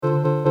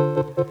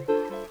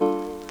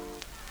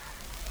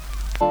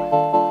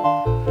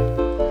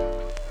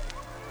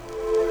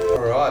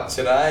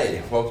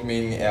today,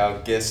 welcoming our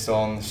guest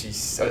on.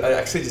 I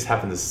actually just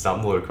happened to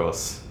stumble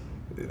across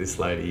this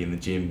lady in the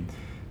gym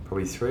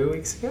probably 4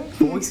 weeks ago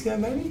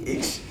maybe,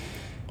 ish.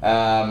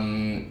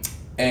 And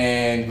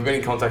we've been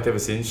in contact ever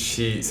since.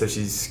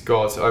 She's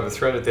got over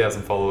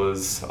 300,000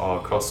 followers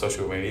across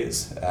social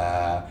medias.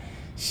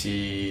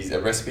 She's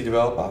a recipe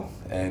developer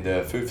and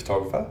a food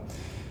photographer.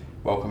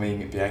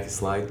 Welcoming Bianca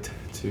Slade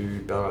to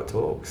Ballarat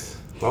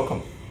Talks.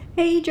 Welcome.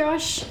 Hey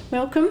Josh,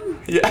 welcome.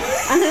 Yeah,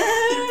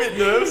 you're a bit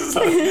nervous.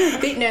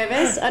 Bit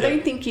nervous. I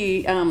don't think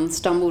you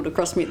stumbled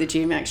across me at the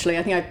gym actually.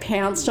 I think I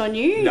pounced on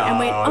you and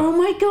went, oh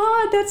my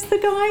God, that's the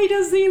guy who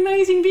does the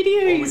amazing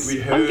videos.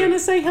 I'm going to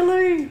say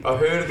hello. I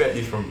heard about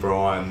you from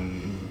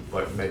Brian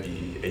like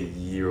maybe a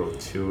year or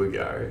two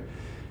ago.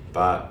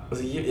 But it was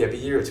a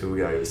year or two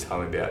ago he was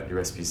telling me about your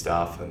recipe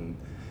stuff,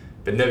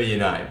 but never your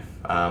name.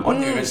 I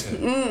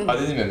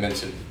didn't even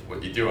mention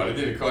what you do. I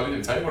didn't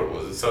even tell you what it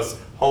was. So it's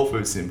Whole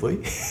Foods Simply.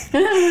 Give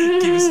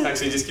us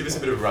a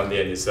bit of a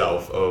rundown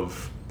yourself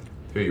of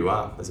who you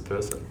are as a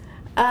person.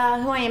 Who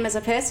I am as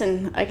a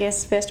person, I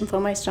guess first and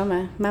foremost I'm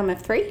a mum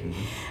of three.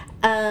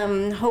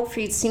 Mm-hmm. Whole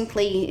Foods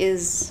Simply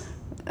is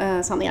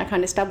something I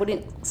kind of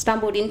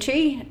stumbled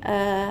into.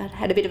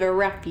 Had a bit of a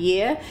rough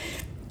year.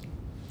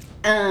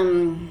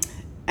 I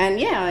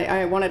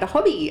wanted a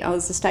hobby. I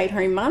was a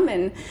stay-at-home mum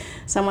and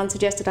someone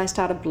suggested I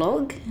start a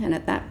blog, and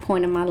at that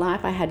point in my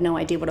life I had no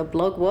idea what a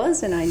blog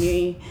was and I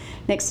knew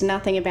next to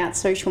nothing about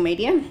social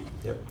media.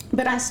 Yep.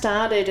 But I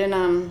started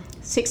and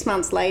 6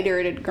 months later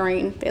it had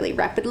grown fairly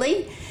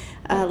rapidly.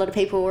 A lot of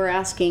people were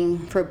asking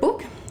for a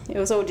book. It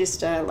was all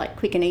just like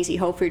quick and easy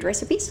whole food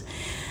recipes.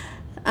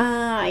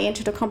 I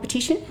entered a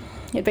competition.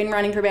 It had been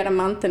running for about a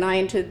month and I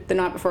entered the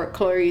night before it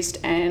closed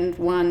and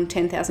won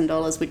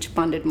 $10,000, which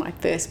funded my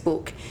first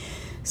book.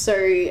 So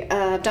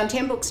I've done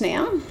 10 books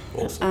now.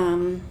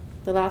 Awesome.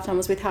 The last one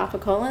was with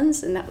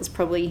HarperCollins and that was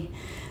probably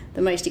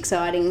the most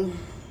exciting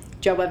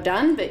job I've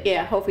done. But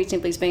yeah, Whole Foods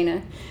Simply has been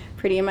a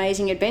pretty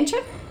amazing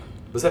adventure.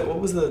 What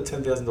was the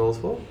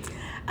 $10,000 for?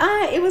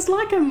 It was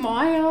like a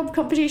MyOb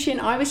competition.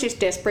 I was just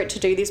desperate to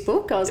do this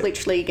book. I was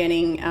literally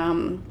getting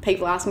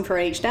people asking for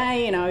it each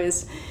day, and I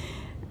was,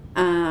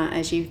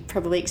 as you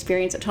probably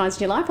experience at times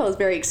in your life, I was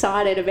very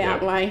excited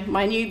about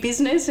my new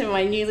business and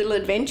my new little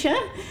adventure.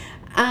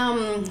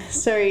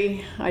 So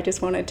I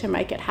just wanted to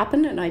make it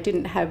happen and I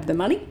didn't have the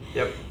money.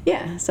 Yep.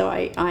 Yeah, so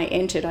I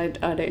entered. I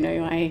don't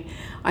know,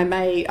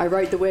 I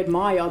wrote the word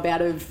MyOb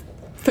out of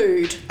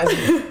food.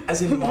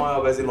 As in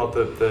MyOb, as in like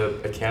the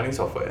accounting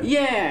software?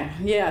 Yeah,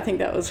 I think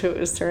that was who it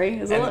was through.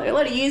 It was a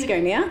lot of years ago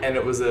now. And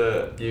it was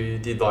you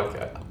did like,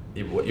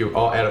 you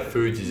out of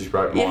food you just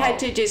wrote MyOb. You had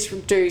to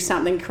just do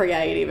something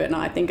creative, and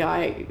I think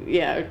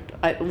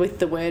with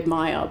the word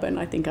MyOb, and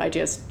I think I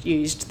just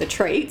used the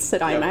treats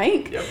that I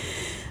make. Yep.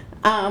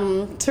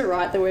 To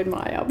write the word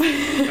MyOb.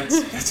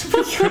 That's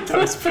pretty good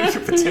though. It's pretty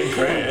good for 10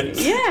 grand.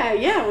 Yeah,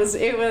 it was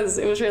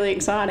really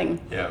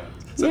exciting. Yeah.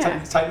 So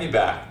take me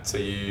back. So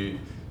you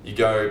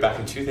go back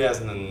in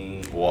 2000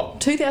 and what?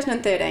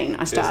 2013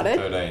 I started.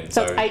 2013.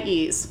 So it's 8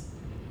 years.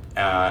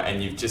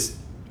 And you've just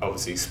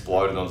obviously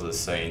exploded onto the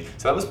scene.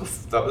 So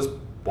that was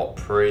what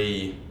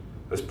pre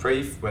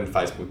when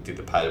Facebook did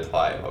the pay to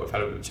play. Like we've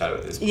had a bit of a chat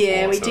about this before.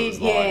 Yeah, we did.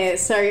 Yeah,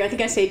 so I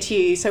think I said to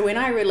you, so when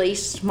I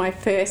released my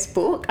first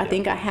book, I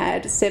think I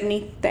had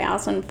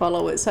 70,000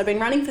 followers. So I've been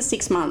running for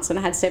 6 months and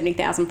I had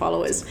 70,000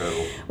 followers,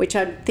 which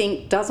I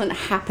think doesn't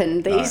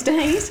happen these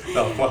days.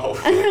 Oh, well,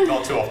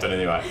 not too often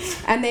anyway.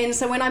 And then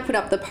so when I put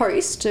up the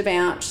post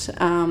about,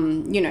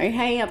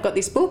 hey, I've got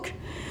this book.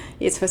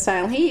 It's for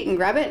sale here, you can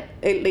grab it.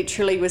 It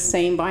literally was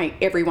seen by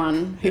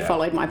everyone who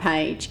followed my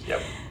page.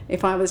 Yep.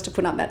 If I was to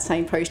put up that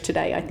same post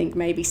today, I think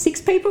maybe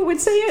 6 people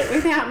would see it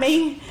without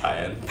me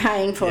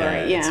paying for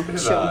it. Yeah,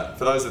 sure.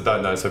 For those that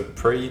don't know, so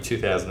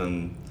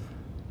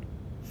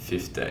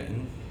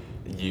pre-2015,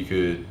 you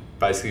could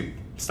basically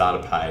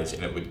start a page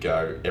and it would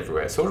go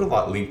everywhere. Sort of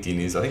like LinkedIn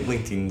is. I think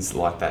LinkedIn's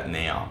like that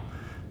now,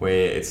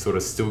 where it sort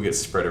of still gets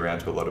spread around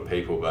to a lot of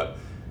people. But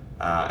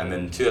and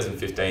then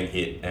 2015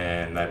 hit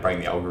and they bring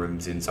the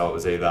algorithms in, so it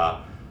was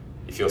either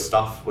if your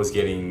stuff was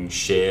getting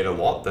shared a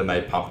lot, then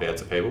they pump it out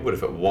to people. But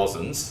if it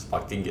wasn't,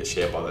 like didn't get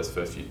shared by those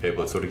first few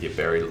people, it sort of get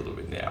buried a little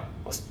bit now.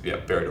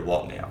 Buried a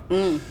lot now.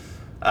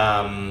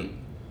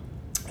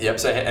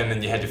 So and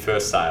then you had your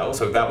first sale.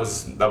 So that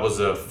was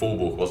a full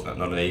book, wasn't it?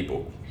 Not an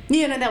ebook.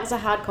 Yeah, no, that was a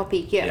hard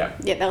copy. Yeah,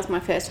 that was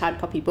my first hard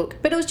copy book.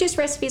 But it was just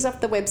recipes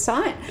off the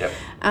website. Yep.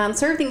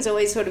 So everything's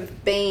always sort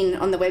of been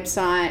on the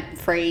website,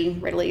 free,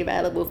 readily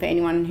available for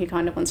anyone who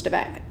kind of wants to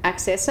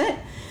access it.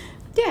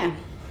 Yeah.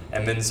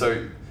 And then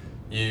so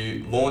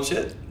you launch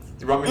it.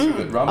 Run me through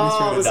the day.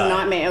 It was a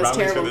nightmare. It was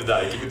terrible. Run me through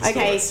the day. Give me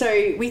the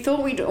story. So we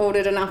thought we'd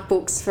ordered enough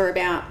books for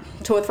about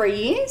 2 or 3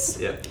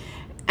 years. Yeah.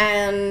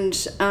 And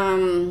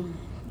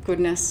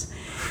goodness.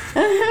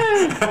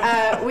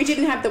 We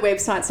didn't have the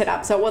website set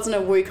up, so it wasn't a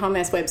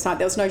WooCommerce website.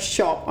 There was no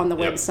shop on the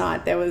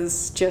website. There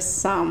was just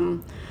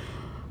some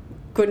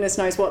goodness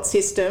knows what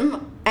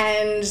system.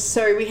 And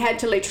so we had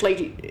to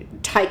literally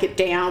take it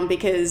down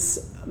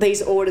because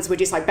these orders were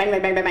just like bang,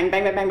 bang, bang, bang, bang,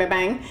 bang, bang, bang,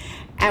 bang.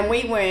 and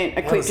we weren't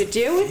equipped to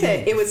deal with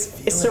it. It was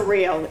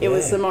surreal. It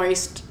was the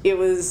most. It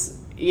was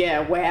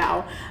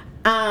wow.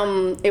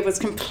 It was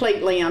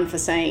completely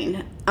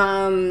unforeseen.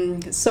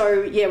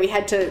 So we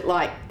had to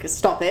like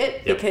stop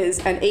it because,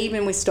 and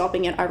even with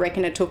stopping it, I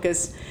reckon it took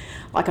us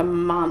like a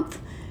month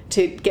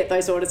to get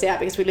those orders out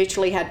because we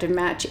literally had to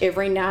match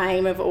every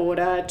name of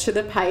order to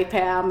the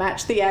PayPal,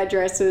 match the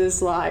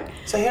addresses, like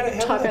type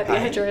out the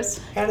address.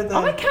 How did they?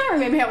 I can't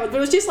remember how it was, but it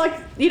was just like,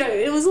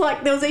 it was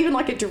like there was even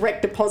like a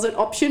direct deposit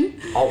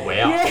option. Oh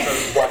wow! Yeah.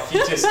 So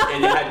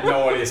like you had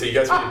no idea. So you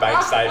go through your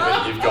bank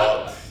statement,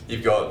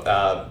 you've got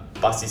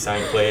Busty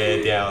St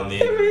Clair down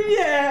there.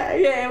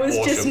 Yeah, it was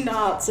just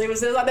nuts. It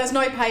was like there was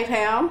no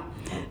PayPal,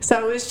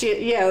 so it was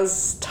just it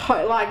was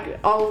like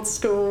old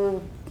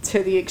school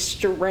to the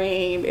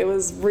extreme. It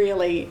was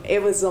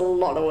a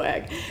lot of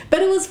work, but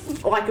it was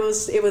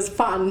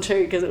fun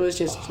too because it was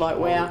just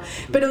wow.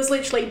 But it was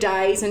literally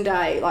days and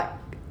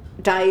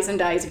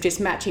days of just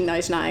matching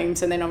those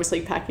names and then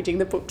obviously packaging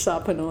the books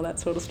up and all that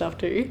sort of stuff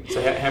too.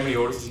 So how many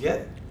orders did you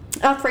get?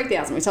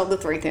 3,000. We sold the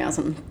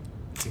 3,000.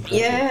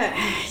 Yeah,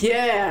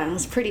 it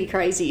was pretty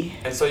crazy.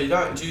 And so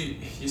you're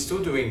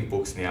still doing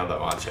books now though,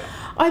 aren't you?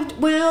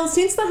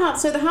 Since the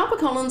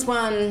HarperCollins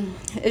one,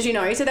 as you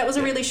know, so that was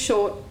a really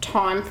short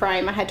time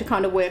frame. I had to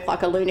kind of work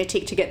like a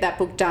lunatic to get that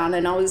book done,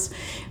 and it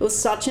was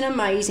such an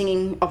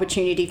amazing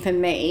opportunity for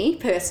me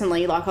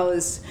personally. Like I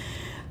was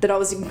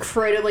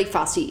incredibly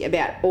fussy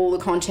about all the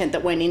content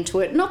that went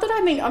into it. Not that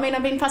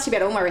I've been fussy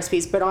about all my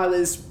recipes, but I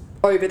was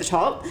over the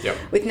top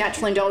with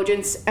Natural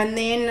Indulgence. And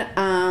then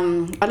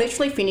I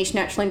literally finished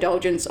Natural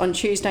Indulgence on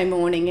Tuesday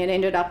morning and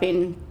ended up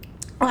in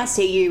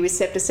ICU with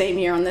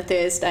septicemia on the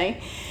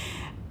Thursday.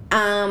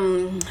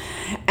 And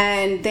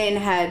then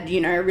had,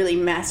 a really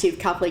massive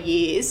couple of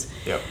years.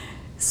 Yep.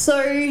 So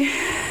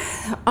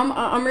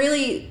I'm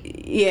really,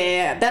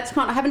 I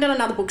haven't done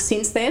another book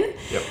since then.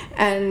 Yep.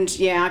 And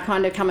I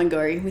kind of come and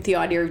go with the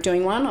idea of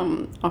doing one.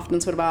 I'm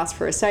often sort of asked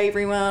for a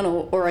savoury one,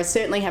 or I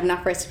certainly have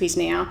enough recipes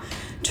now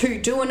to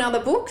do another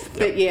book.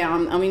 But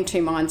I'm in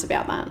two minds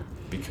about that.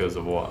 Because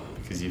of what?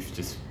 Because you've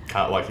just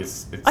can't, like,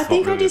 it's I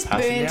think really I just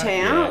burnt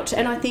out,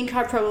 and I think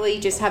I probably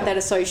just have that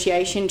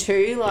association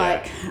too,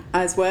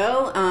 as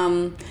well.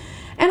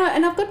 And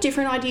I've got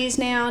different ideas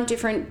now and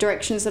different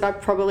directions that I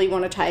probably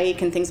want to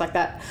take and things like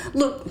that.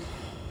 Look,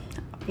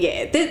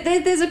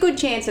 there's a good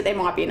chance that there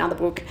might be another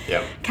book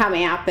come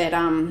out, but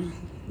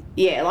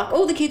like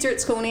all the kids are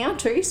at school now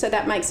too, so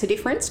that makes a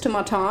difference to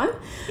my time.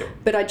 Yep.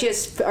 But I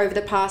just, over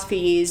the past few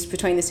years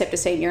between the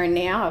septicemia and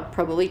now, I've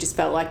probably just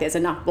felt like there's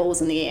enough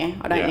balls in the air.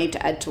 I don't need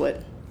to add to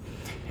it.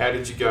 How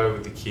did you go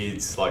with the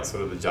kids, like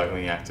sort of the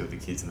juggling act of the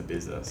kids in the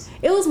business?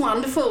 It was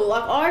wonderful.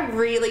 Like, I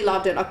really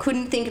loved it. I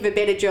couldn't think of a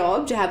better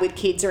job to have with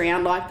kids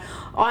around. Like,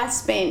 I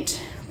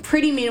spent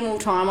pretty minimal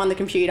time on the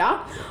computer.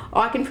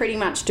 I can pretty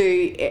much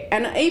do,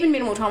 and even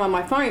minimal time on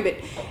my phone, but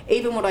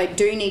even what I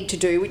do need to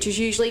do, which is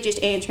usually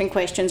just answering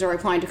questions or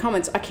replying to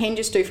comments, I can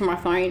just do from my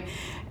phone.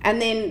 And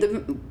then the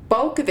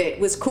bulk of it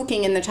was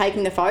cooking and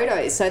taking the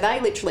photos. So they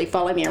literally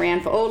follow me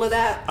around for all of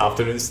that.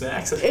 Afternoon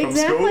snacks from school.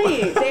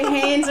 Exactly. Their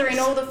hands are in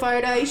all the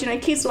photos.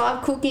 Kids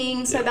love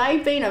cooking. So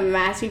they've been a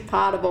massive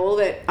part of all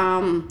of it.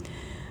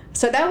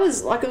 So that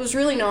was, it was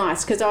really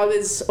nice because I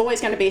was always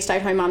going to be a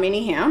stay-at-home mum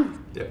anyhow.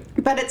 Yep.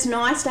 But it's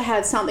nice to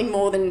have something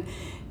more than...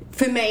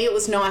 For me, it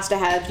was nice to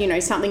have,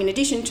 something in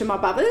addition to my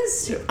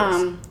bubbers.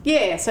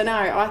 So no,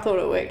 I thought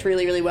it worked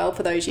really, really well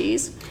for those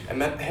years.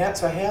 And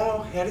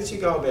how did you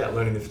go about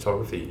learning the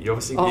photography? You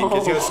obviously, did you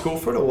go to school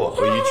for it or what?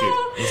 Or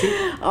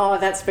YouTube? Oh,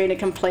 that's been a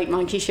complete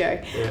monkey show.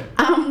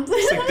 Yeah.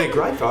 They're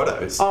great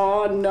photos.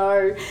 Oh,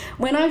 no.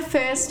 When I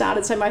first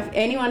started, so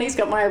anyone who's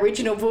got my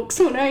original books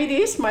will know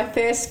this, my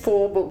first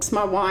 4 books,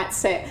 my white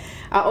set,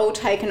 are all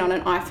taken on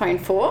an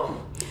iPhone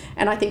 4.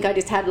 And I think I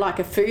just had like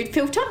a food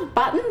filter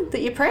button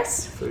that you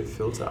press. Food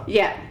filter?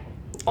 Yeah.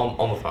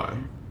 On the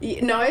phone?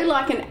 No,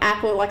 like an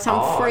app or like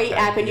some free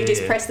app, and you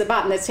just press the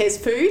button that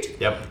says food.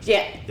 Yep.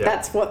 Yeah,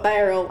 that's what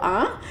they all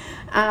are.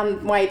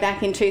 Way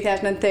back in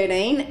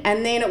 2013.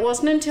 And then it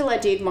wasn't until I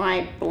did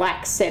my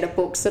black set of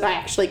books that I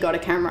actually got a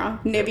camera.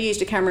 Never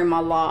used a camera in my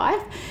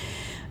life.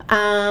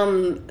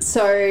 And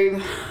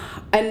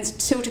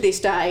still to this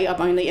day,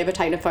 I've only ever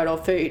taken a photo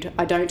of food.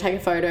 I don't take a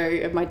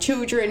photo of my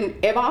children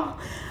ever.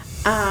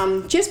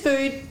 Just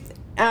food.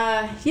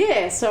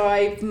 So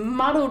I've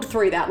muddled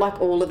through that, like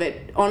all of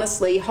it.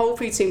 Honestly, Whole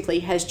Food Simply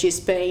has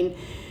just been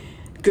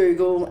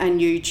Google and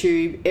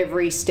YouTube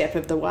every step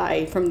of the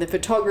way, from the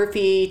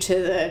photography to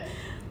the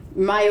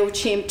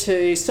MailChimp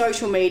to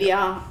social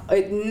media.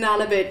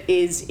 None of it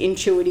is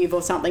intuitive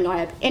or something I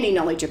have any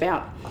knowledge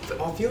about.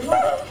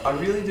 I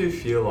really do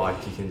feel like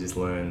you can just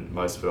learn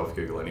most of it off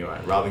Google anyway,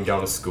 rather than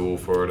going to school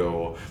for it,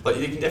 or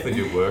you can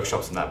definitely do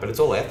workshops and that, but it's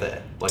all out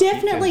there.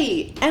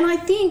 Definitely. And I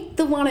think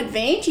the one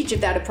advantage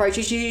of that approach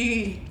is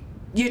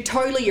you're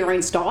totally your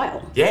own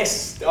style.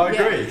 Yes, I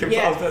agree.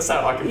 I was going to say,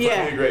 I completely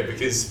agree,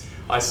 because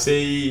I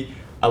see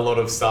a lot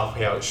of stuff,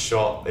 how it's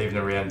shot, even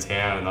around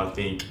town, and I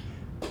think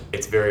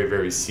it's very,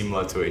 very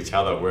similar to each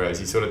other, whereas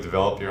you sort of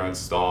develop your own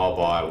style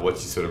by what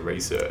you sort of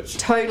research.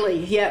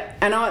 Totally, yeah.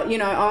 And I've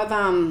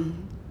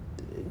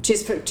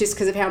just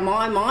because of how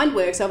my mind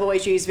works, I've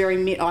always used I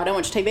don't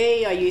watch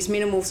TV. I use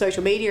minimal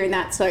social media and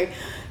that. So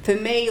for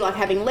me, like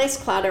having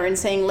less clutter and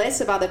seeing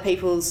less of other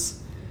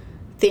people's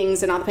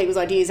things and other people's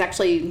ideas,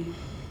 actually,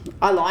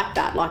 I like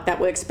that. Like that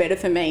works better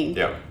for me.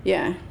 Yeah.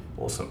 Yeah.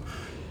 Awesome.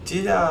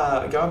 Did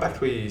going back to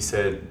where you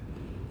said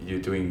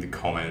you're doing the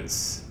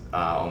comments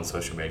on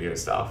social media and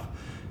stuff,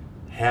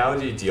 how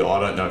do you I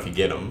don't know if you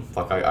get them,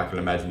 like I can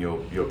imagine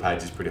your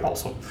page is pretty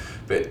wholesome,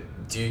 but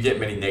do you get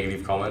many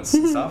negative comments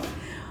and stuff?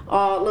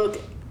 Oh, look,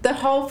 the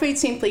Whole Food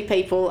Simply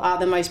people are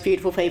the most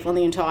beautiful people in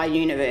the entire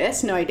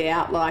universe, no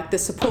doubt. Like the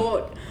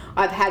support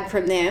I've had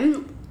from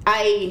them,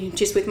 A,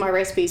 just with my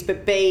recipes,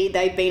 but B,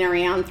 they've been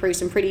around through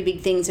some pretty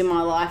big things in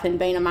my life and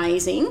been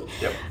amazing.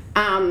 Yep.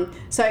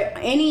 So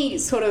any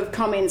sort of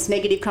comments,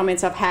 negative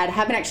comments I've had,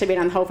 haven't actually been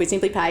on the Whole Food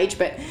Simply page,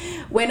 but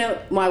when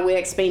my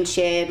work's been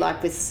shared,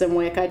 like with some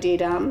work I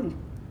did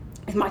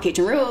with My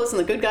Kitchen Rules and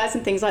The Good Guys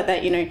and things like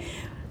that,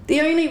 the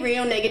only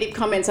real negative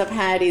comments I've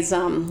had is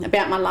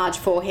about my large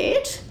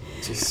forehead.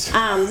 Just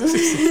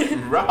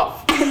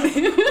rough.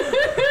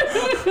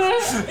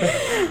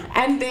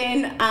 And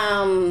then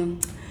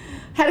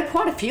had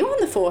quite a few on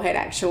the forehead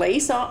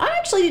actually. So I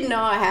actually didn't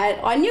know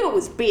I knew it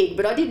was big,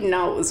 but I didn't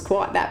know it was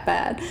quite that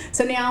bad.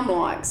 So now I'm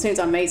like, as soon as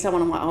I meet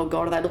someone, I'm like, oh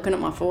God, are they looking at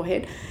my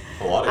forehead?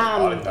 Well,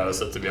 I didn't notice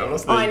it, to be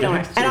honest. I know.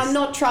 And I'm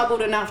not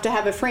troubled enough to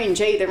have a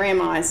fringe either,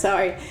 am I?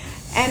 So,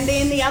 and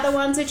then the other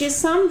ones are just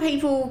some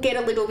people get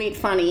a little bit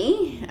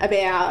funny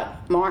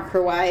about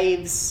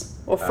microwaves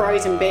or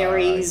frozen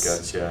berries.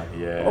 Gotcha,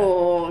 yeah.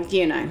 Or,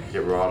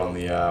 Get right on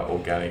the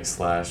organic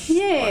 /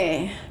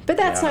 Yeah, but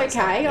that's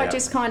okay. Yeah. I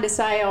just kind of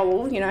say, oh,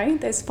 well,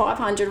 there's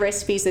 500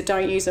 recipes that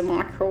don't use a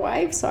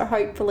microwave, so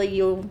hopefully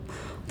you'll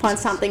find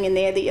something in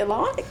there that you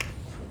like.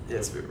 Yeah,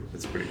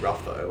 it's pretty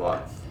rough though,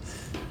 like...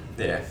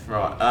 Yeah,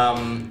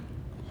 right.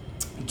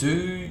 Do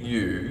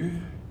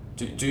you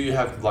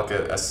have like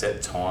a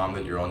set time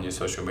that you're on your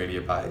social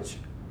media page?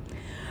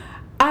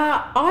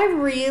 I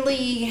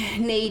really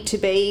need to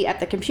be at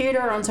the computer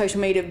or on social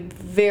media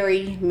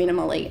very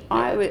minimally.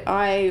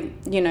 I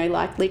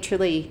like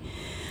literally,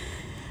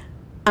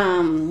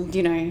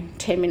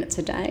 10 minutes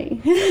a day.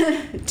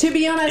 To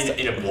be honest.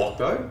 In a block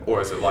though?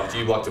 Or is it like, do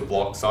you like to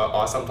block? So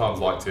I sometimes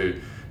like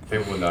to,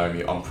 people will know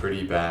me, I'm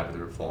pretty bad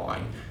with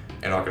replying.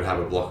 And I could have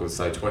a block of,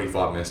 say,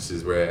 25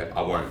 messages where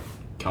I won't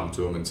come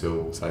to them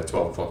until, say,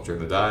 12 o'clock during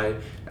the day,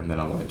 and then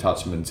I won't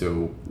touch them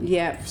until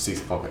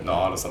 6 o'clock at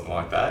night or something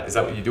like that. Is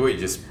that what you do, or you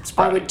just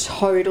spray? I would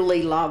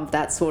totally love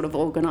that sort of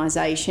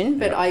organisation,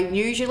 but I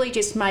usually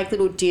just make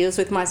little deals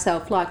with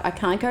myself, like I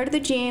can't go to the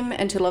gym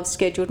until I've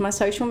scheduled my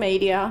social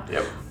media,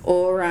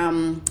 or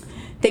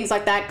things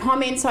like that.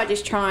 Comments I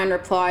just try and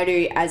reply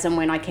to as and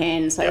when I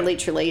can, so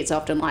literally it's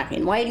often like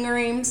in waiting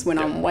rooms, when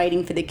I'm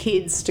waiting for the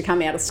kids to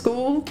come out of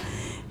school,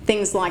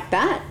 things like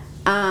that.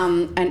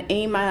 An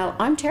email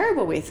I'm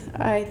terrible with.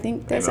 I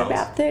think there's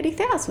about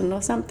 30,000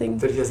 or something.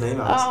 30,000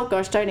 emails? Oh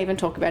gosh, don't even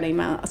talk about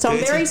email. So I'm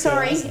very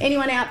sorry,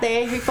 anyone out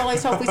there who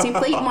follows Whole Food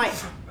Simply,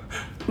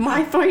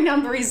 my phone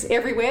number is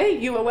everywhere.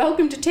 You are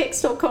welcome to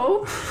text or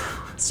call.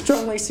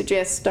 Strongly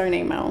suggest don't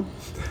email.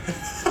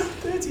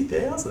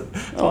 30,000?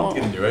 I'm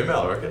getting your email,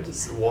 I reckon.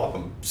 Just wipe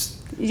them.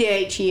 Yeah,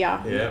 each year.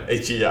 Yeah,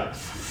 each year.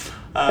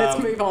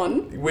 Let's move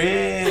on.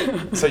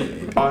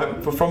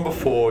 From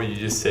before, you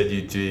just said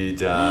you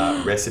did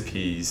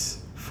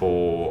recipes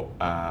for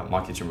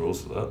My Kitchen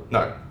Rules.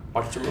 My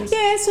Kitchen Rules?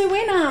 Yeah, so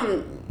when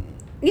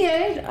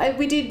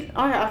we did.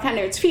 I can't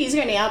know. It's a few years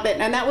ago now,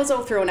 and that was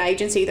all through an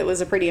agency. That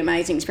was a pretty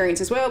amazing experience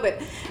as well. But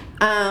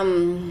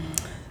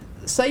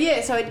so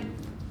I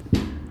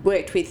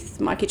worked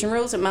with My Kitchen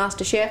Rules at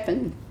MasterChef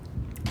and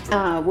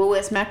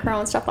Woolworths Macro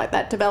and stuff like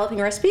that, developing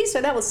recipes. So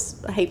that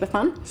was a heap of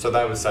fun. So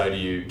they would say to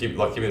you, give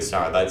me a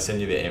scenario. They'd send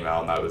you the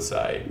email and they would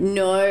say,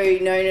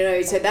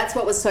 No. So that's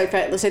what was so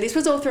fabulous. So this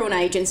was all through an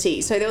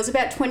agency. So there was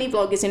about 20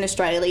 bloggers in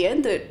Australia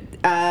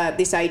that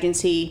this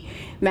agency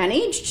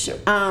managed.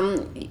 Yep.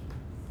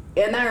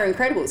 And they were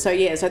incredible. So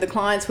the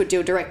clients would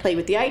deal directly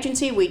with the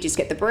agency. We just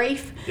get the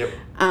brief. Yep.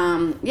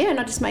 And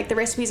I just make the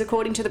recipes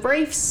according to the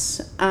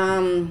briefs.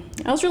 I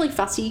was really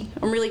fussy.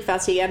 I'm really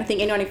fussy. I don't think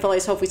anyone who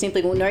follows Whole Food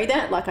Simply will know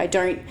that. Like I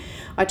take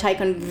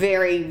on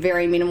very,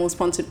 very minimal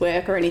sponsored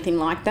work or anything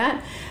like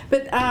that.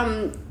 But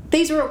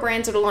these are all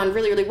brands that align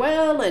really, really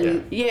well.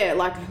 And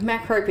like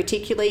Macro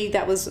particularly,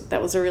 that was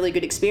a really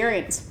good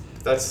experience.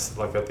 I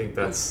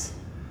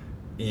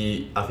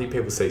think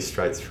people see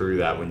straight through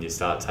that when you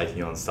start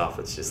taking on stuff.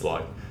 It's just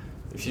like,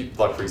 if you,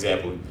 like for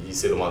example, you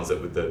see the ones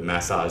that with the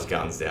massage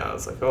guns down,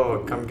 it's like,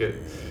 oh, come get,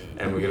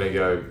 and we're going to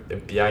go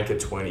Bianca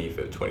 20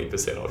 for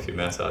 20% off your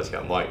massage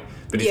gun. Like,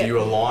 but if you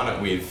align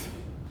it with,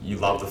 you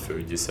love the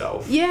food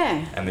yourself.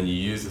 Yeah. And then you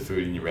use the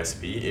food in your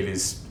recipe, it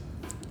is,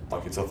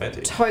 like, it's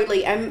authentic.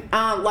 Totally. And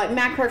like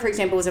Macro, for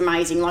example, was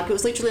amazing. Like it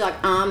was literally like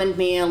almond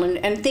meal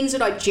and things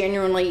that I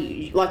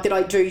genuinely, like that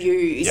I do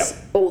use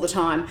all the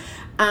time.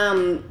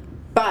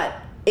 But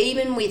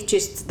even with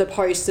just the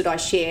posts that I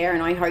share,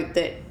 and I hope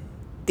that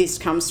this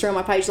comes through on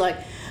my page, like,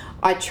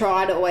 I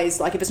try to always,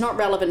 like, if it's not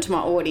relevant to my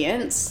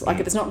audience, like,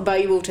 if it's not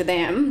valuable to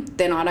them,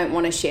 then I don't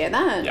want to share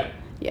that. Yeah.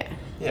 Yeah.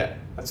 Yeah.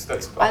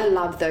 That's I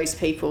love those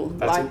people.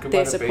 That's a like, good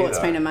their way to be, support's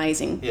though. been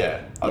amazing.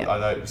 Yeah. Yeah. I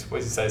know. What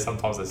did you say?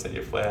 Sometimes they send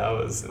you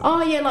flowers. And...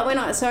 Oh, yeah, like when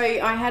I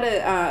had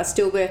a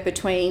stillbirth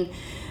between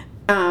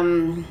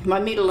my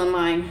middle and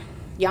my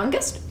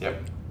youngest.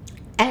 Yep.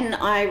 And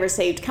I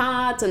received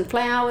cards and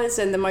flowers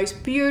and the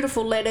most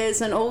beautiful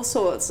letters and all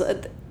sorts.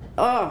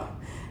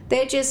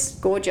 They're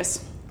just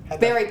gorgeous.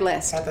 Very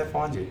blessed. How'd they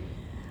find you?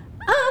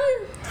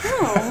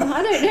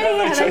 I don't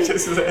know. I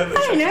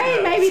don't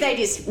know. Maybe they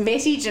just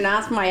messaged and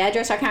asked my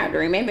address. I can't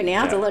remember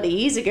now. It's a lot of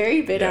years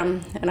ago. But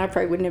and I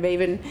probably wouldn't have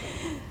even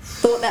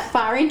thought that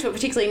far into it,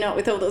 particularly not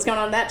with all that was going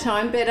on at that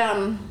time. But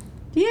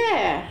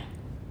yeah.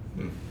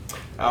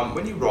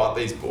 When you write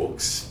these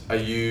books, are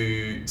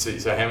you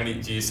so how many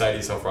do you say to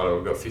yourself, right,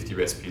 I've got 50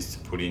 recipes to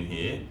put in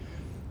here?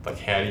 Like,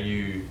 how do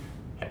you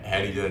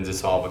then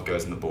decide what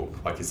goes in the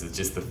book? Like, is it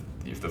just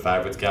if the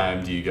favourites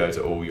game, do you go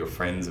to all your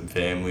friends and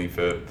family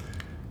for what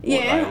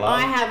they love?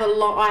 I have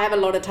a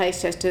lot of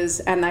taste testers,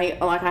 and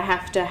I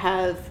have to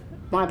have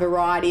my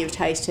variety of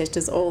taste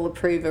testers all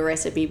approve a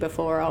recipe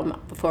before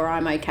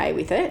I'm okay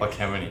with it. Like,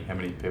 how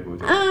many people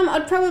do?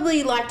 I'd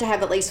probably like to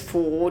have at least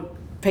 4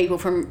 people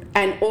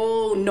and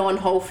all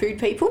non-whole food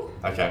people.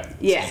 Okay.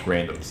 Yeah. Just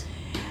randoms.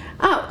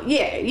 Oh,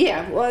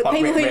 yeah. Well, Like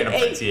people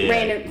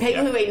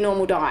random who eat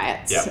normal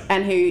diets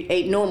and who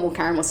eat normal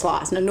caramel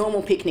slice and a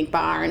normal picnic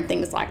bar and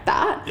things like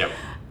that. Yep.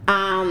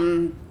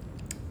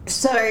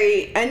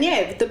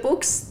 The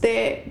books,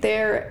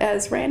 they're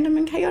as random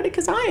and chaotic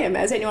as I am.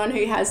 As anyone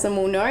who has them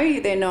will know,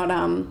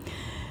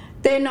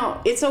 they're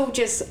not, it's all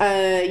just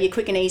your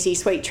quick and easy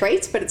sweet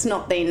treats, but it's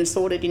not then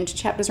sorted into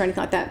chapters or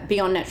anything like that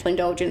beyond natural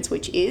indulgence,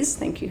 which is,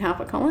 thank you,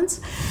 HarperCollins.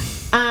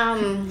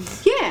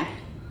 Yeah.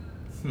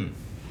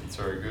 That's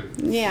very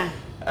good. Yeah.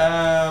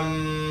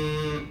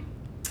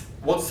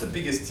 What's the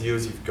biggest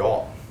deals you've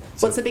got?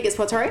 What's the biggest,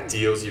 sorry?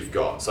 Deals you've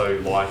got. So,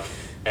 like,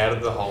 out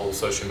of the whole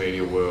social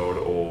media world,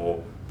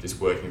 or just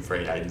working for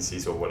any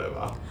agencies or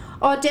whatever?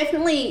 Oh,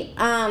 definitely.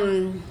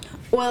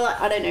 Well,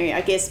 I don't know.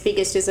 I guess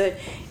biggest is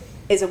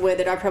a word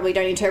that I probably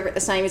don't interpret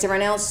the same as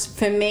everyone else.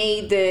 For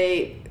me,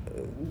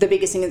 the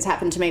biggest thing that's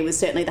happened to me was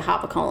certainly the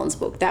HarperCollins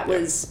book. That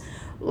was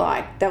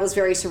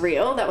very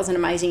surreal. That was an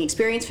amazing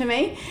experience for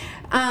me.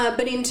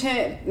 But in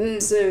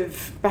terms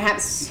of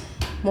perhaps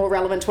more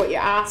relevant to what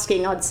you're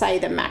asking, I'd say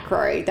the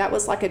macro. That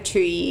was like 2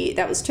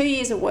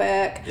 years of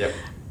work. Yep.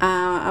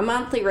 A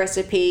monthly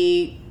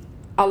recipe,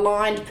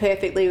 aligned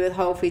perfectly with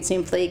Whole Food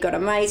Simply, got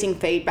amazing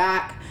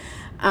feedback.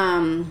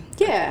 And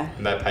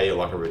they pay you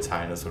like a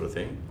retainer sort of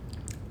thing?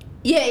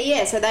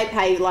 Yeah, so they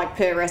pay like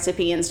per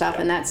recipe and stuff,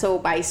 and that's all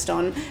based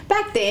on...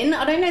 Back then,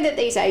 I don't know that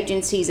these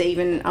agencies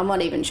even... I'm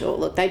not even sure.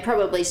 Look, they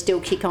probably still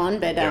kick on,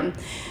 but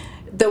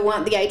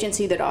the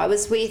agency that I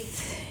was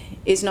with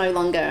is no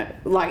longer...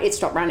 Like, it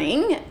stopped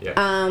running.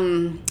 Yeah.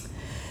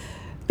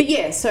 But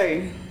yeah,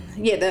 so...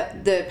 Yeah,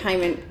 the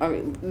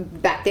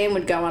payment back then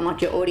would go on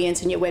like your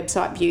audience and your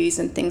website views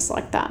and things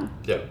like that.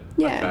 Yep.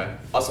 Yeah. Okay.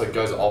 Also, it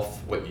goes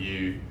off what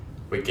you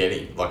were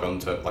getting, like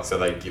so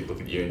they look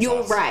at you and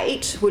your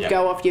rate would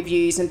go off your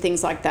views and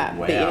things like that.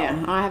 Wow. But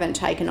yeah, I haven't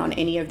taken on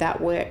any of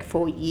that work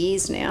for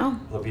years now.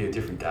 It'll be a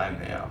different game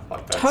now.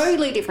 Like that's...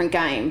 Totally different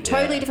game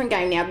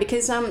now,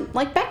 because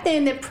like back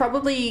then there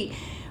probably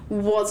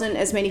wasn't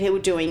as many people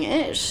doing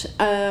it.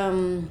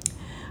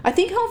 I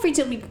think Whole Foods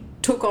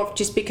took off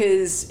just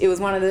because it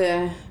was one of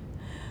the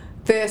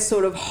first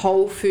sort of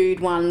whole food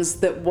ones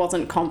that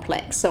wasn't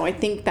complex. So I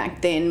think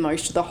back then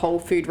most of the whole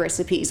food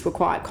recipes were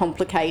quite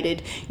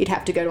complicated. You'd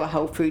have to go to a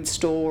health food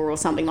store or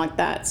something like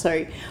that.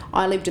 So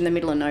I lived in the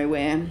middle of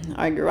nowhere.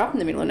 I grew up in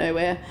the middle of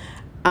nowhere.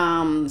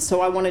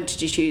 So I wanted to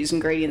just use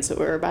ingredients that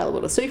were available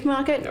at a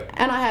supermarket. Yep.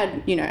 And I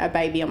had, a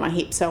baby on my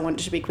hip, so I wanted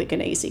it to be quick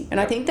and easy.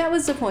 And I think that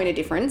was the point of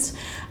difference.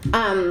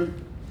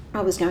 I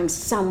was going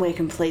somewhere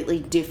completely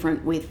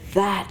different with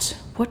that.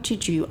 What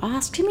did you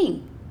ask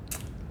me?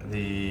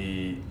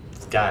 The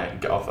game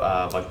of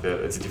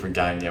it's a different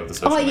game now with the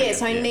social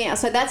media.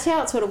 So that's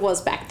how it sort of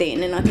was back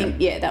then, and I think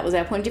that was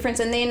our point of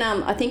difference. And then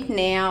I think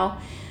now,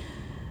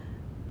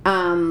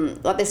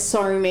 like there's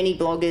so many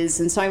bloggers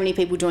and so many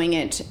people doing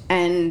it,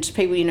 and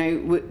people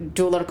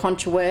do a lot of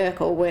contra work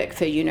or work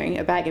for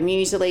a bag of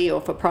muesli or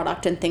for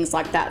product and things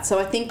like that. So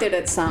I think that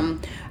it's I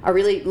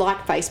really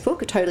like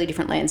Facebook, a totally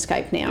different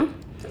landscape now.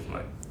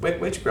 Definitely.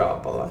 Where'd you grow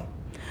up, by the way?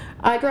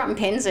 I grew up in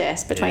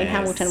Penshurst, between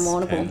Hamilton and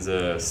Warrnambool.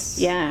 Penshurst.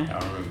 Yeah.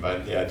 I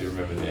remember. Yeah, I do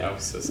remember now.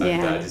 Because the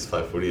same day I just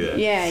play footy there.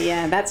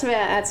 Yeah. That's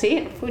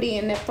it. Footy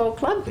and netball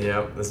club.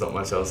 Yeah, there's not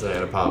much else there.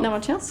 And a pub. Not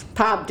much else.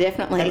 Pub,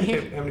 definitely.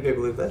 How many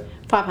people live there?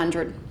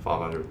 500.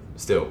 500.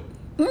 Still.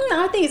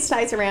 I think it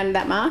stays around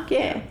that mark.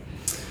 Yeah.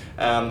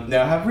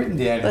 Now I have written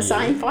down the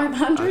same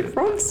 500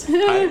 frogs.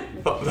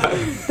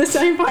 The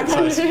same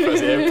 500.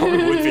 Yeah,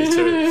 probably would be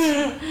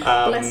too.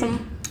 Bless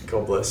them.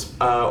 God bless.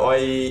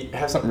 I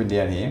have something written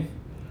down here.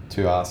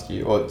 to ask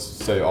you, I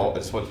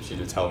just wanted you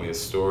to tell me a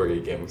story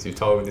again, because you've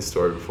told me this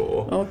story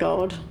before Oh,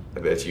 God.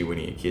 about you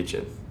winning a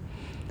kitchen.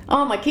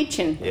 Oh, my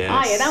kitchen. Yes.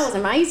 Oh, yeah, that was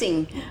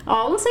amazing.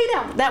 Oh, well, see,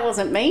 that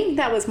wasn't me.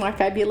 That was my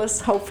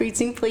fabulous Whole Food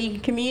Simply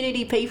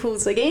community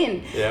peoples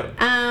again. Yeah.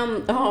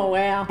 Oh,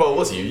 wow. Well, it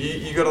was you.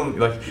 You got on,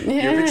 like,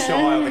 you're a bit shy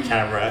on the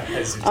camera,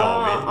 as you told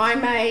me. I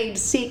made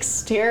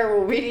 6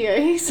 terrible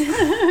videos. Run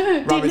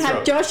me Didn't have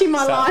through it. Josh in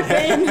my life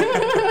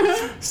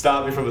then.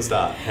 Start me from the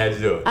start. How'd you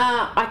do it?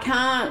 I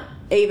can't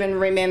even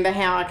remember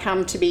how I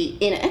come to be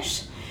in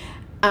it.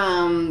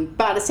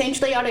 But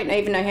essentially, I don't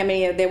even know how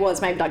many there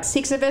was, maybe like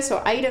 6 of us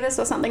or 8 of us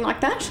or something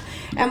like that.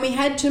 And we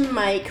had to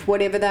make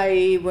whatever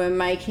they were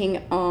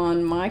making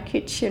on My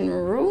Kitchen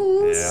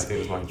Rules. Yeah, I think it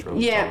was My Kitchen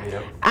Rules.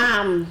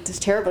 Yeah. It's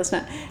terrible,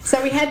 isn't it?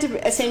 So we had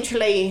to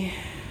essentially...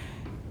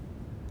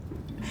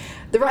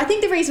 I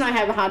think the reason I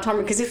have a hard time,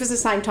 because this was the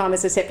same time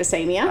as the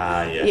septicemia.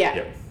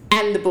 Yep.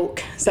 And the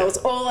book. So it's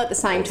all at the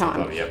same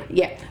time. Yep.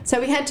 Yeah.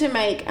 So we had to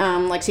make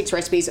like 6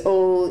 recipes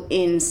all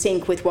in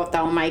sync with what they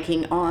were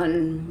making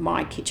on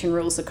My Kitchen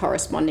Rules the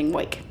corresponding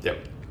week. Yep.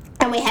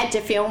 And we had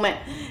to film it.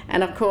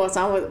 And of course,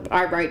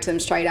 I wrote to them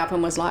straight up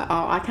and was like,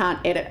 oh, I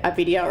can't edit a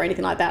video or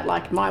anything like that.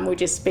 Like mine would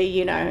just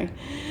be,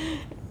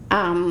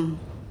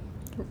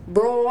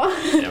 raw,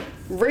 Yep.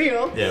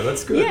 real. Yeah,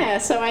 that's good. Yeah,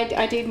 so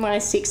I did my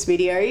 6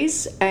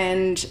 videos,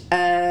 and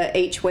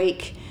each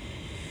week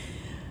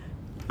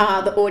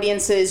the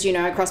audiences,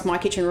 across My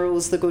Kitchen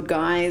Rules, The Good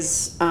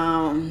Guys,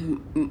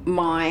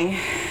 my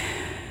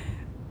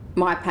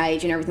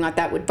page and everything like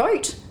that would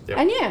vote. Yep.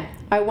 And yeah,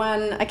 I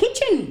won a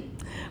kitchen,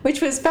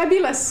 which was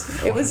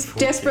fabulous. It was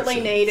desperately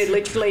needed.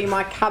 Literally,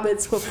 my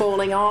cupboards were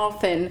falling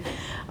off, and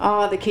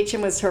the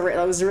kitchen was it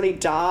was really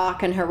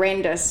dark and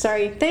horrendous.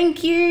 So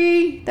thank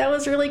you. That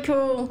was really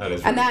cool.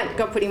 That cool.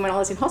 got put in when I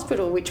was in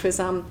hospital, which was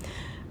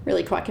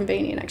really quite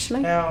convenient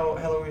actually. How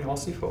long were you in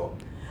hospital for?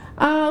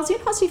 I was in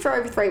hospital for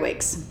over 3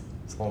 weeks.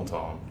 It's a long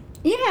time.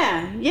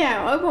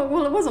 Yeah.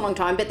 Well, it was a long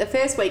time, but the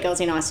first week I was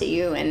in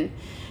ICU and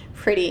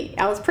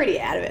I was pretty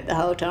out of it the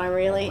whole time,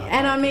 really. Oh,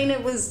 and I mean,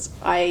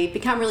 I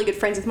become really good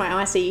friends with my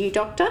ICU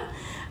doctor.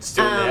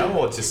 Still now,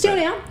 or just still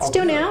then? now?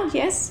 Still now,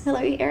 yes. Hello,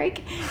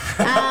 Eric.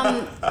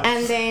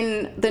 And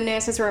then the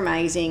nurses were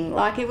amazing.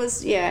 Like it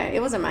was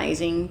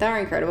amazing. They were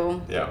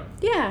incredible. Yeah.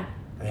 Yeah.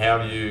 And how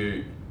have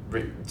you?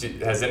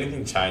 Has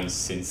anything changed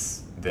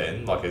since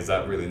then? Like, has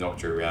that really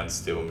knocked you around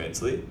still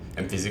mentally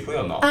and physically,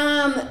 or not?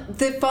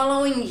 The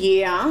following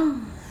year,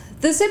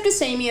 the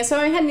septicemia. So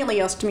I had an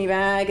ileostomy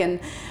bag,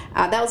 and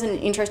that was an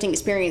interesting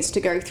experience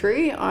to go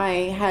through.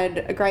 I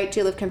had a great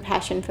deal of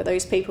compassion for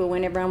those people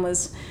when everyone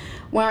was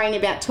worrying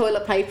about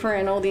toilet paper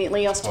and all the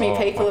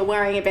ileostomy people are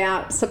worrying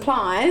about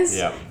supplies.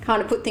 Yeah.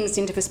 Kind of put things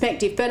into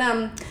perspective. But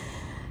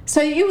so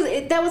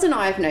that was an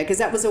eye-opener, because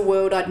that was a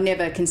world I'd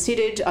never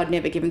considered, I'd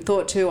never given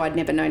thought to, I'd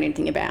never known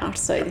anything about.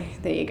 So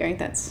there you go.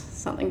 That's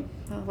something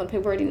a lot of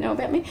people already know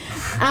about me.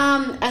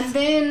 And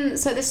then,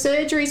 so the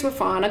surgeries were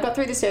fine. I got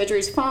through the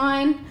surgeries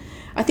fine.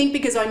 I think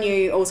because I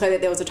knew also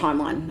that there was a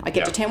timeline. I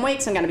get to 10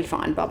 weeks, I'm going to be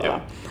fine, blah, blah,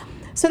 blah.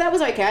 So that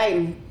was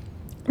okay.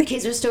 The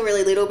kids were still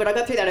really little, but I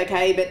got through that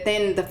okay. But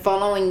then the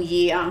following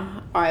year,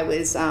 I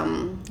was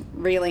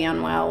really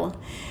unwell,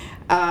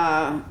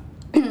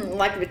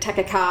 like with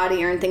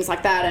tachycardia and things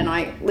like that. And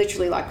I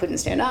literally couldn't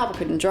stand up, I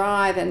couldn't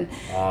drive. And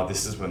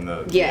this is when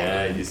the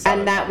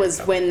and that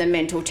was when the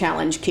mental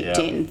challenge kicked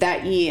in.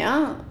 That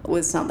year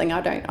was something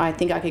I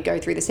think I could go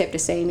through the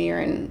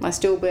septicemia and my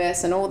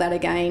stillbirths and all that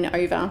again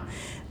over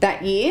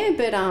that year,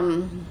 but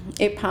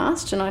it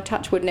passed, and I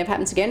touch wood, never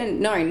happens again. And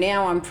no,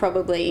 now I'm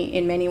probably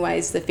in many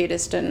ways the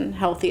fittest and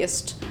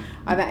healthiest.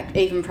 I've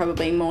even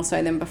probably more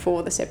so than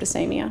before the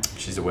septicemia.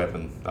 She's a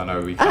weapon. I know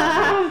we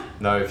can't.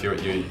 No, if you're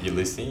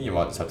listening, you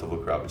might just have to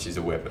look her up. But she's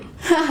a weapon.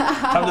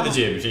 Come to the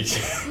gym.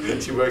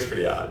 She works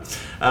pretty hard.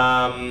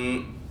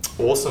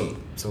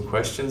 Awesome. Some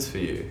questions for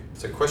you.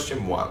 So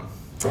question 1.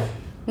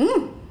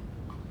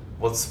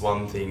 What's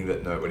one thing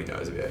that nobody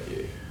knows about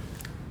you?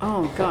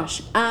 Oh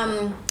gosh.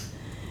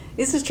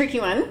 This is a tricky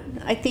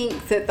one. I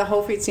think that the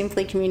Whole Food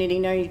Simply community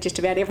know just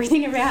about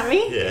everything about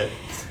me. Yeah.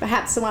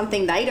 Perhaps the one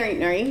thing they don't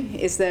know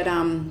is that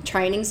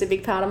training's a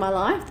big part of my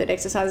life, that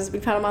exercise is a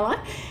big part of my life.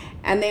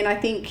 And then I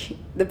think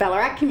the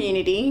Ballarat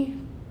community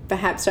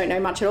perhaps don't know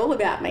much at all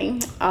about me,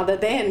 other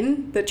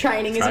than the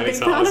training is a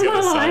big part of my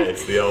life.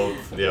 It's the old,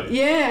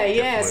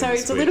 Yeah. So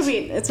it's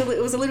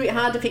it was a little bit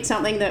hard to pick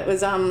something that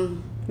was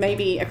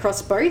maybe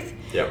across both.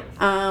 Yep.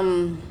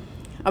 I'm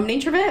an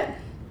introvert.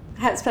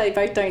 Perhaps they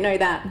both don't know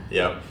that.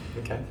 Yeah.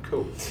 Okay,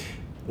 cool.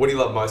 What do you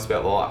love most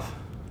about life?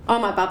 Oh,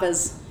 my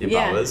bubbers. Your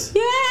bubbers?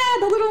 Yeah,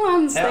 the little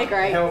ones. They're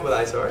great. How old were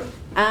they, sorry?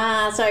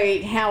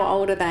 So how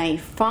old are they?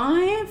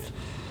 5,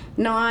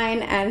 9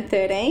 and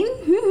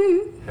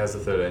 13. How's the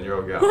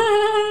 13-year-old going?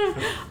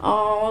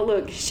 Oh,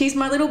 look, she's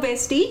my little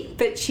bestie,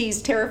 but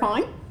she's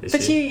terrifying. Is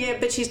but she?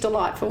 But she's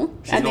delightful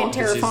and then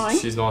terrifying.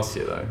 She's nice to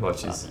you though. Like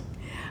she's.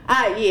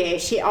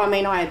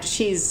 Yeah.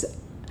 She's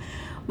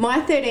My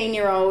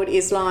 13-year-old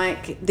is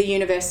like the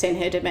universe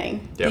sent her to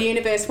me. Yep. The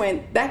universe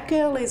went, that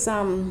girl is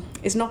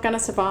not going to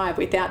survive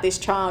without this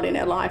child in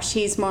her life.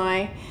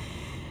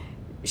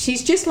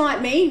 She's just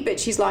like me, but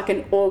she's like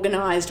an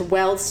organised,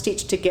 well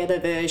stitched together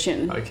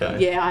version. Okay.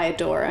 Yeah, I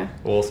adore her.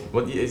 Awesome.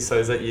 So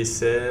is that year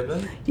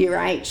 7? Year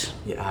 8.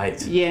 Year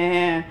 8.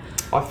 Yeah.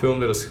 I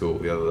filmed at a school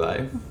the other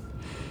day,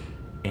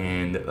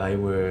 and they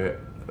were,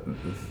 I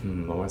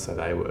won't say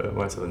the name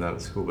of the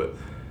school, but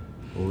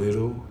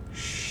little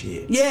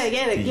shits. Yeah.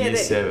 The year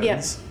 7s.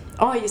 Yeah.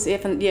 Oh, year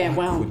 7. Yeah, I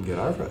well. couldn't get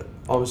over it.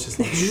 I was just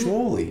like,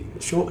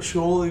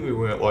 surely we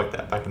weren't like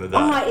that back in the day.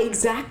 Oh,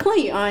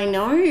 exactly. I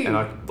know. And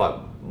I like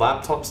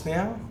laptops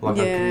now. Like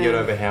I can get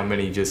over how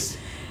many just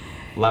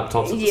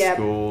laptops at the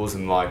schools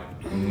and like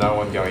no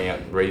one going out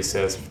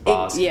recess,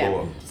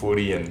 basketball and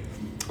footy, and I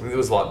think there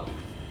was like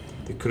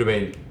there could have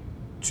been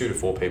 2 to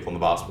 4 people on the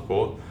basketball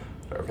court.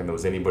 I don't reckon there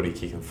was anybody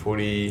kicking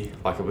footy.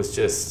 Like it was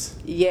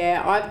just.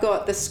 Yeah, I've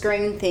got the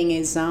screen thing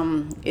is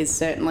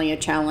certainly a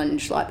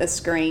challenge. Like the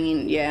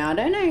screen, I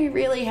don't know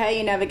really how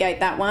you navigate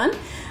that one.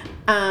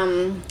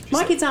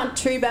 My kids aren't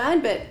too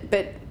bad,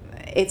 but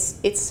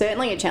it's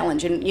certainly a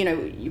challenge, and you know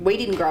we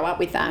didn't grow up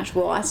with that.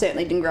 Well, I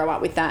certainly didn't grow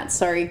up with that,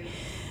 so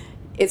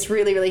it's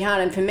really, really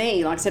hard. And for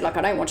me, like I said, like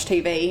I don't watch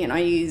TV and I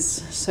use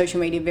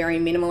social media very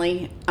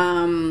minimally.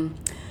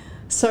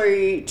 So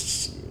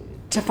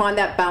to find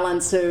that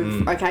balance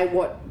of okay,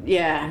 what do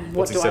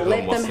I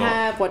let them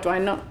have? What do I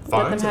not let them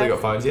have? Phones? Have they got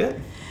phones yet?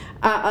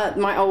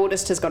 My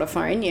oldest has got a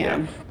phone.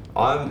 Yeah.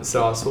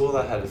 So I saw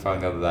they had a phone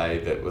the other day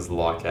that was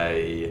like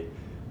a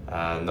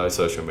no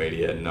social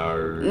media,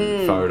 no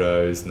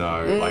photos,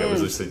 like it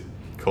was just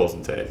calls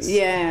and texts.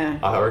 Yeah.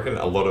 I reckon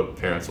a lot of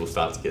parents will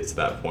start to get to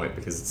that point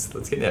because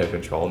it's getting out of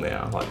control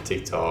now, like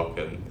TikTok,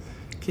 and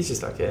kids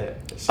just don't care.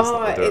 It's just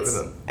like they do it with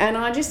them. And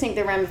I just think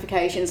the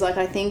ramifications, like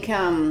I think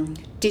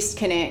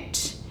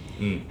disconnect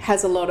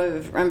has a lot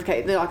of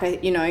ramifications,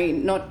 like,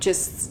 not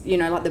just,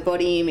 like the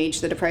body image,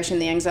 the depression,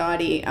 the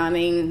anxiety. I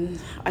mean,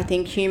 I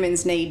think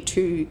humans need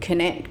to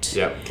connect.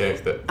 Yeah,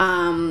 connect it.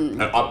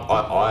 And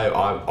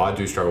I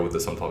do struggle with it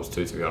sometimes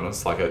too, to be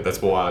honest. Like,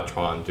 that's why I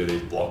try and do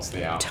these blogs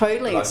now.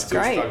 Totally, it's great.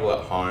 I still struggle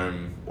at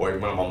home or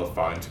even when I'm on the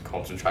phone to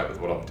concentrate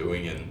with what I'm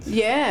doing, and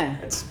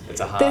it's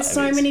a hard. There's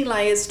so many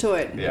layers to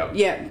it.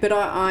 Yeah. But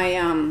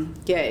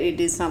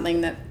it is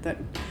something that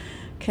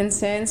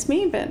concerns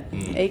me, but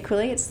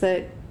equally it's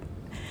the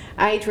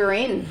age we're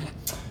in.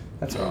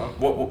 That's all right.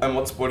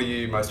 What are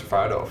you most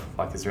afraid of?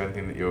 Like, is there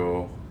anything that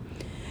you're...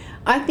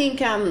 I think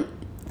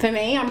for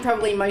me, I'm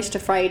probably most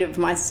afraid of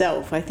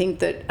myself. I think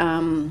that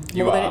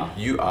you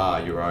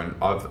are your own.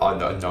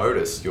 I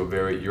noticed you're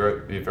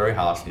very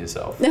harsh on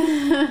yourself.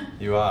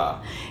 You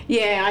are.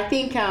 Yeah, I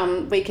think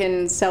we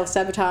can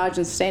self-sabotage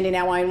and stand in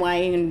our own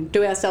way and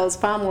do ourselves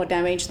far more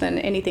damage than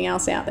anything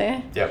else out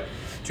there. Yep.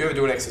 Do you ever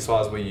do an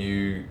exercise where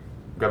you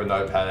grab a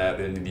notepad at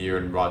the end of the year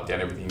and write down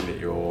everything that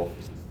you're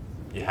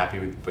happy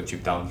with what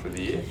you've done through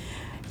the year?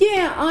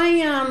 Yeah,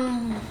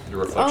 Your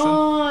reflection?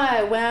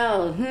 Oh,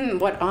 well,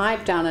 what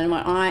I've done and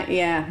what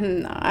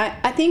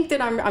I think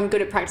that I'm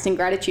good at practicing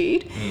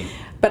gratitude,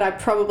 but I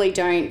probably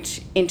don't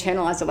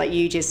internalise it like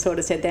you just sort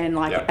of said then,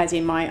 as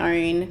in my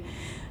own...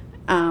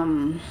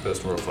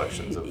 personal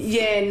reflections of...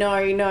 Yeah, no,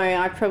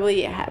 I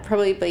probably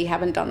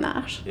haven't done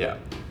that. Yeah.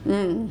 I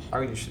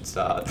think you should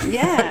start.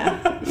 Yeah,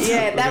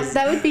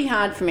 that would be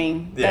hard for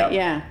me.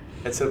 Yeah.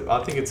 I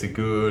think it's a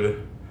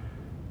good...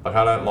 Like,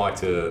 I don't like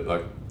to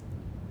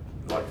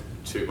like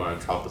toot my own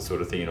trumpet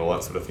sort of thing and all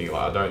that sort of thing.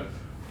 Like, I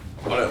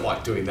don't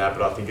like doing that,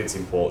 but I think it's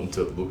important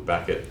to look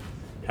back at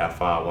how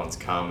far one's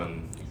come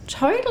and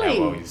totally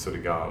how well you've sort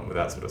of gone with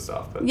that sort of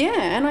stuff. But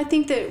and I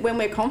think that when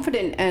we're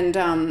confident and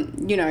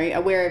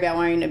aware of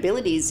our own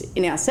abilities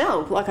in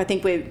ourselves, like I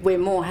think we're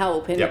more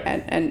help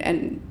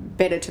and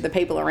better to the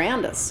people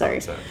around us. So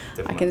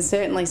I can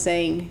certainly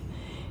see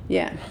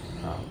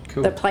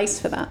cool. the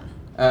place for that.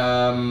 Do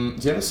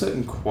you have a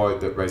certain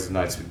quote that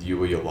resonates with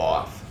you or your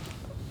life?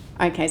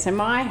 Okay, so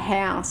my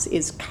house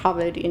is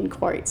covered in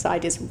quotes. I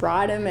just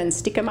write them and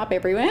stick them up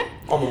everywhere.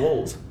 On the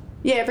walls?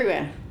 Yeah,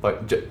 everywhere. Like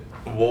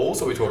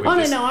walls, or are we talking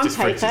on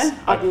paper.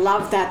 I'd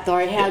love that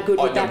though. How good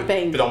would that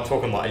be? But I'm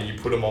talking like you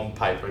put them on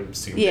paper and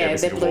stick them every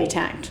single wall. Yeah, they're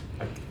blue tacked.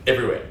 Like,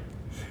 everywhere?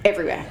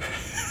 Everywhere.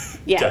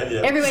 Yeah. Okay,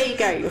 yeah. Everywhere you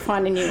go, you'll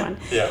find a new one.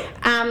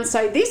 Yeah.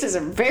 So this is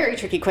a very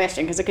tricky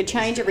question because it could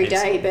change every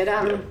day, but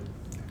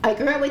I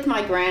grew up with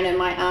my gran and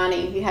my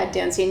auntie who had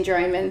Down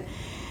syndrome, and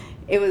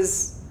it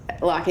was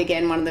like,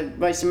 again, one of the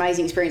most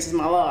amazing experiences of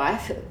my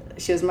life.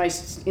 She was the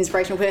most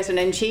inspirational person,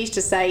 and she used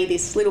to say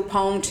this little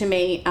poem to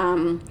me,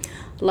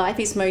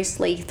 life is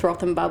mostly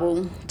froth and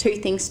bubble, two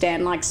things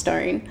stand like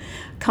stone,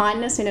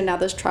 kindness in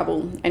another's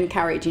trouble and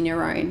courage in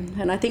your own.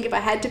 And I think if I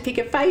had to pick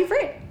a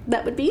favourite,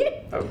 that would be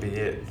it. That would be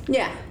it.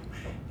 Yeah.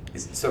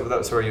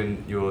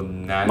 Your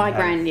nan my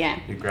gran, yeah.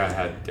 Your gran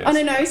had Down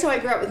syndrome? No, so I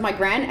grew up with my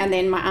gran, and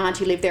then my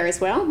auntie lived there as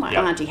well. My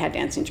auntie had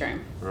Down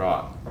syndrome.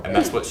 Right. And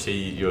that's what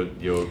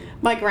your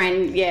my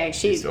gran,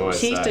 she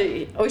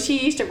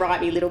used to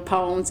write me little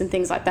poems and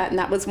things like that, and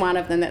that was one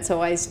of them that's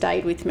always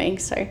stayed with me.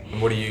 So.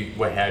 And how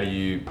do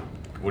you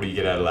what do you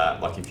get out of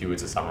that? Like, if you were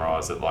to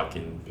summarise it, like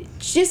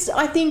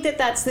I think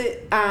that's the.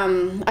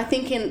 I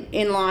think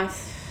in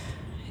life,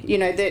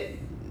 that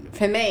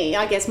for me,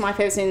 I guess my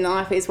purpose in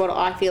life is what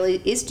I feel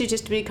is to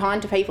just be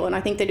kind to people, and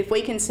I think that if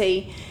we can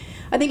see.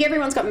 I think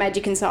everyone's got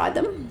magic inside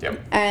them,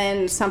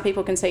 and some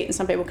people can see it and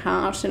some people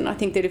can't. And I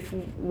think that if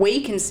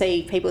we can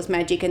see people's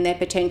magic and their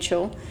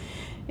potential,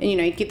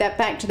 and, give that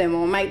back to them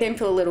or make them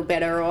feel a little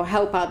better or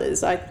help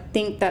others, I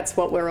think that's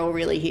what we're all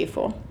really here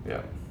for.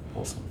 Yeah,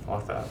 awesome. I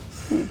like that.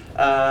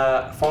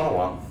 Final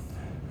one.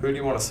 Who do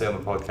you want to see on the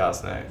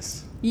podcast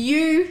next?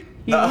 You.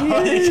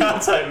 No, you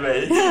can't say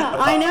me. Yeah,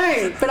 I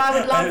know, but I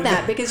would love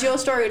that because your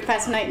story would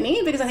fascinate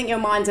me because I think your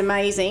mind's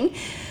amazing.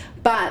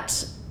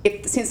 But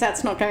since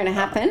that's not going to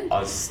happen...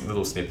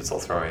 little snippets I'll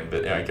throw in,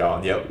 but go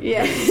on, yep.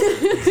 Yeah,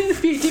 a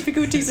few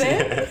difficulties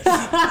there.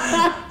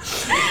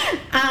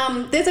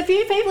 There's a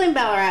few people in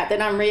Ballarat that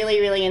I'm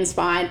really, really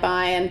inspired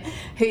by and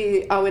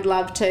who I would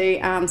love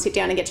to sit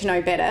down and get to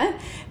know better.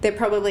 They're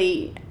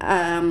probably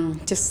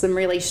just some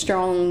really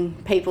strong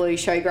people who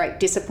show great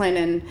discipline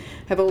and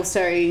have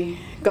also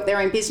got their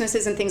own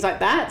businesses and things like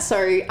that.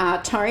 So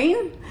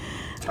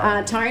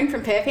Tone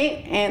from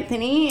Perfect,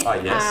 Anthony. Oh,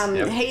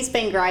 yes. He's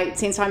been great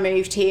since I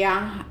moved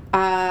here.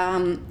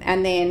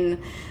 And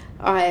then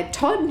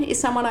Todd is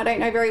someone I don't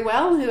know very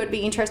well who would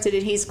be interested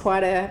in. He's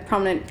quite a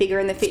prominent figure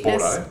in the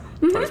fitness.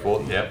 Sporto.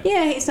 Sport, yeah.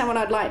 Yeah, he's someone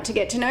I'd like to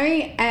get to know.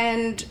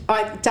 And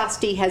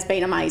Dusty has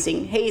been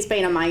amazing. He's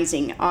been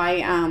amazing.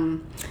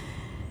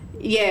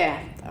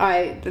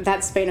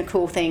 That's been a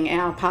cool thing,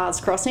 our paths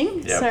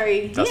crossing. Yep.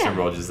 So, Dustin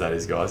Rogers, that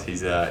is, guys. He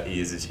is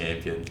a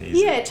champion.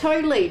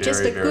 Totally.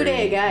 Just a good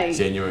egg, eh?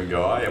 Genuine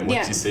guy, and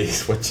what you see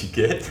is what you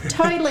get.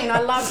 Totally, and I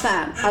love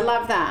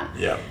that.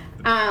 Yeah.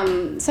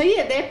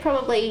 They're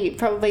probably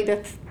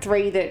the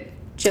three that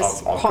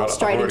just hop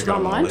straight into my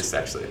mind. List,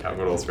 actually. I've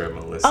got all three on my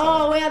list.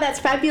 Oh, wow, that's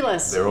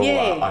fabulous. They're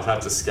all, I'd have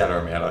to scatter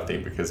them out, I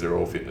think, because they're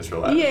all fitness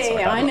related.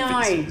 Yeah, I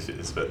know.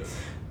 Fitness, but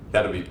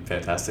that'll be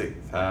fantastic.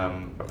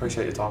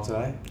 Appreciate your time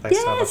today. Thanks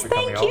so much for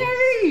coming on. Thank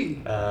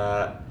you.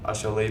 I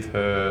shall leave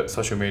her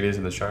social medias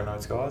in the show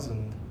notes, guys,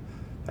 and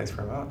thanks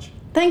very much.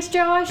 Thanks,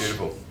 Josh.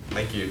 Beautiful.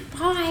 Thank you.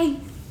 Bye.